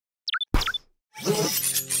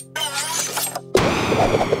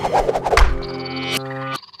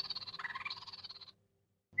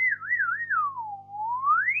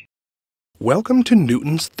Welcome to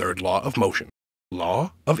Newton's third law of motion,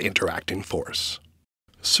 law of interacting force.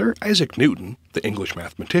 Sir Isaac Newton, the English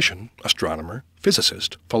mathematician, astronomer,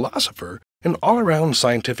 physicist, philosopher, and all-around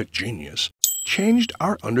scientific genius, changed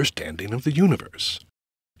our understanding of the universe.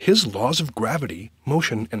 His laws of gravity,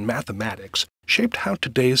 motion, and mathematics shaped how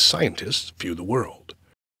today's scientists view the world.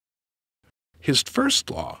 His first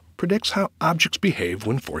law predicts how objects behave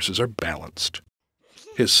when forces are balanced.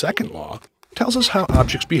 His second law tells us how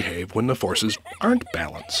objects behave when the forces aren't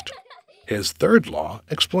balanced. His third law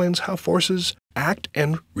explains how forces act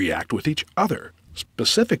and react with each other.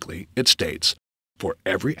 Specifically, it states, for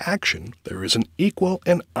every action, there is an equal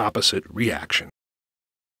and opposite reaction.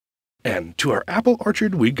 And to our apple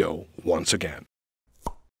orchard we go once again.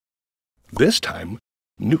 This time,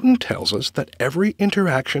 Newton tells us that every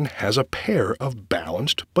interaction has a pair of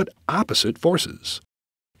balanced but opposite forces.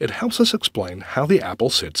 It helps us explain how the apple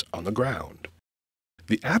sits on the ground.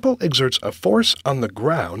 The apple exerts a force on the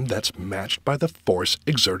ground that's matched by the force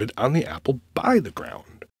exerted on the apple by the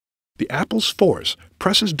ground. The apple's force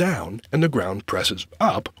presses down and the ground presses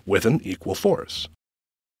up with an equal force.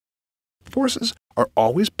 Forces are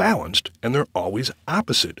always balanced and they're always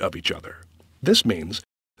opposite of each other. This means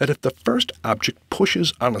that if the first object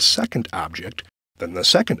pushes on a second object, then the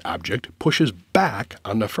second object pushes back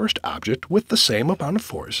on the first object with the same amount of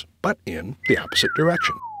force, but in the opposite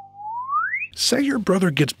direction. Say your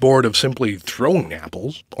brother gets bored of simply throwing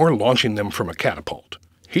apples or launching them from a catapult.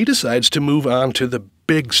 He decides to move on to the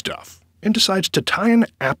big stuff and decides to tie an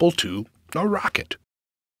apple to a rocket.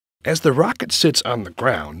 As the rocket sits on the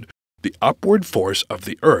ground, the upward force of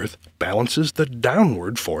the Earth balances the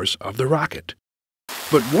downward force of the rocket.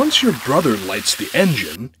 But once your brother lights the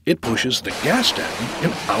engine, it pushes the gas down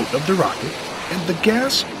and out of the rocket, and the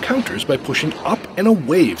gas counters by pushing up and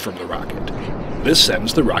away from the rocket. This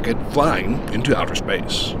sends the rocket flying into outer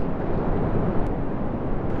space.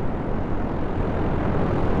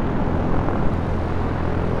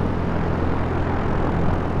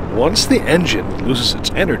 Once the engine loses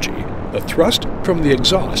its energy, the thrust from the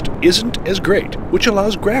exhaust isn't as great, which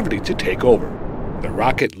allows gravity to take over. The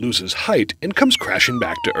rocket loses height and comes crashing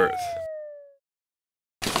back to Earth.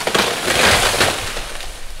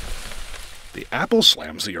 The apple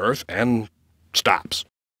slams the Earth and stops.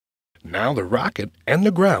 Now the rocket and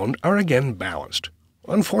the ground are again balanced.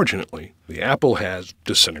 Unfortunately, the apple has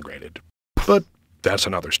disintegrated. But that's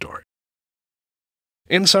another story.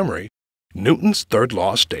 In summary, Newton's third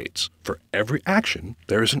law states, for every action,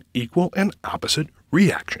 there is an equal and opposite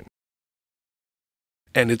reaction.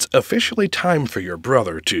 And it's officially time for your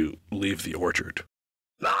brother to leave the orchard.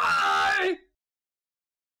 Bye!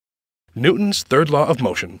 Newton's third law of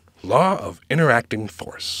motion, law of interacting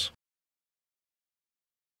force.